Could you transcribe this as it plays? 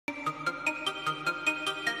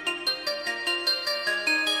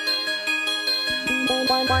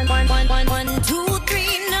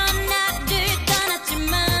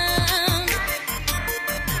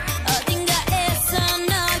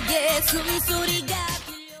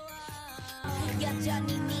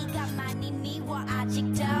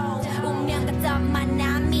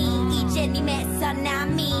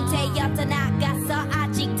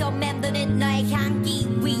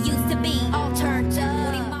We used to be all turned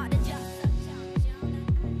up.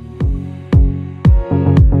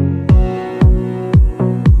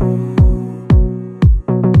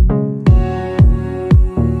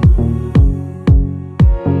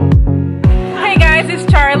 Hey guys, it's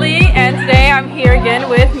Charlie, and today I'm here again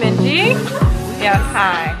with Minji. Yes.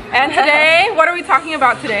 Hi. And today, what are we talking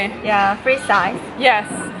about today? Yeah, free size. Yes.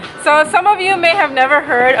 So some of you may have never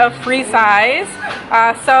heard of free size.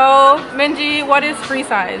 So Minji, what is free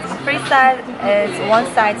size? Free size is one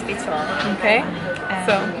size fits all. Okay.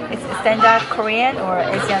 So it's standard Korean or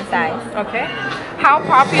Asian size. okay. How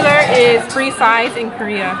popular is free size in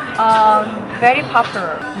Korea? Very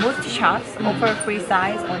popular. Most shops offer free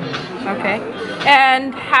size only. Okay.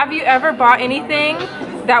 And have you ever bought anything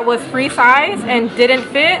that was free size and didn't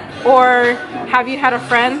fit, or have you had a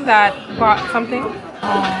friend that bought something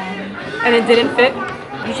and it didn't fit?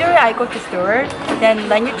 Usually I go to store, then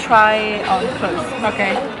let you try on clothes.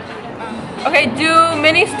 Okay. Okay, do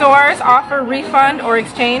many stores offer refund or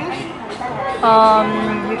exchange?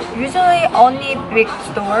 Usually only big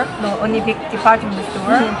store, no, only big department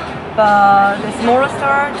store. But the smaller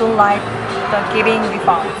store don't like the giving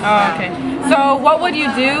refund. Oh, okay. So what would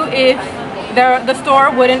you do if the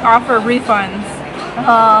store wouldn't offer refunds?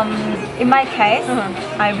 In my case,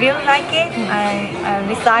 I really like it. I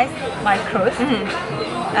resize my clothes.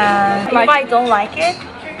 And if I don't like it,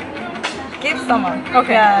 give someone.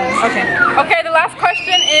 Okay. Yeah. Okay. Okay. The last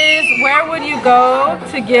question is, where would you go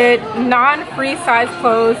to get non-free size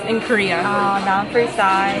clothes in Korea? Non-free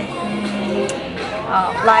size,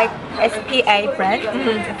 like SPA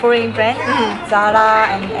brand, foreign brand, Zara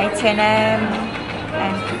and H&M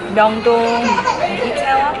and Myeongdong and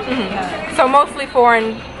Itaewon. Yeah. So mostly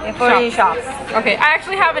foreign shops. Okay. I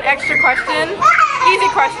actually have an extra question. Easy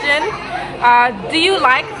question. Do you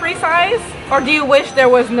like free size, or do you wish there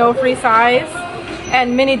was no free size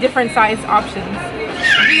and many different size options?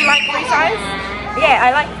 Do you like free size? Yeah,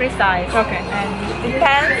 I like free size. Okay. And it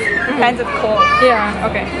depends of course. Yeah,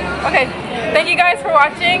 okay. Okay. Thank you guys for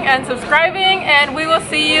watching and subscribing, and we will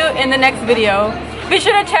see you in the next video. Be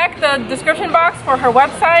sure to check the description box for her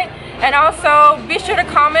website, and also be sure to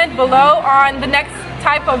comment below on the next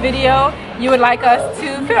type of video you would like us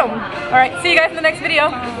to film. Alright, see you guys in the next video.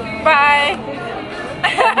 Bye!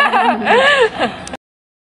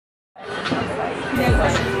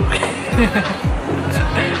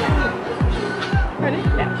 Ready?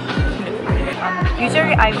 Yeah.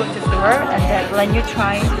 Usually I go to store and then when you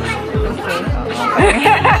try, okay.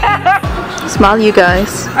 Smile, you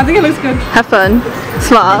guys. I think it looks good. Have fun.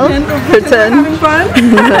 Smile. Pretend. Having fun?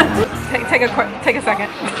 take a second.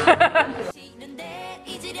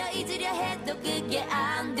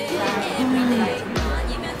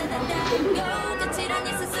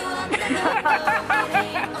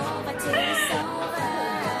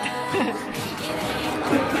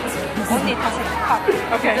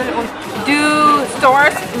 Okay. Do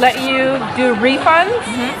stores let you do refunds?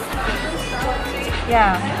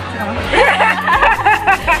 Yeah.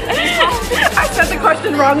 I said the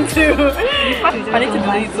question wrong too. I need to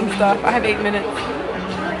delete some stuff. I have 8 minutes.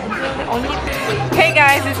 Hey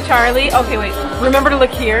guys, it's Charlie. Okay, wait. Remember to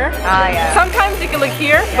look here. Yeah. Sometimes you can look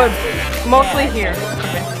here, but mostly here.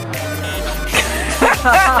 Okay.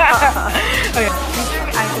 Okay.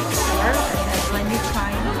 I go to store and then when you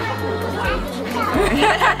try,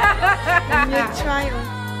 when you try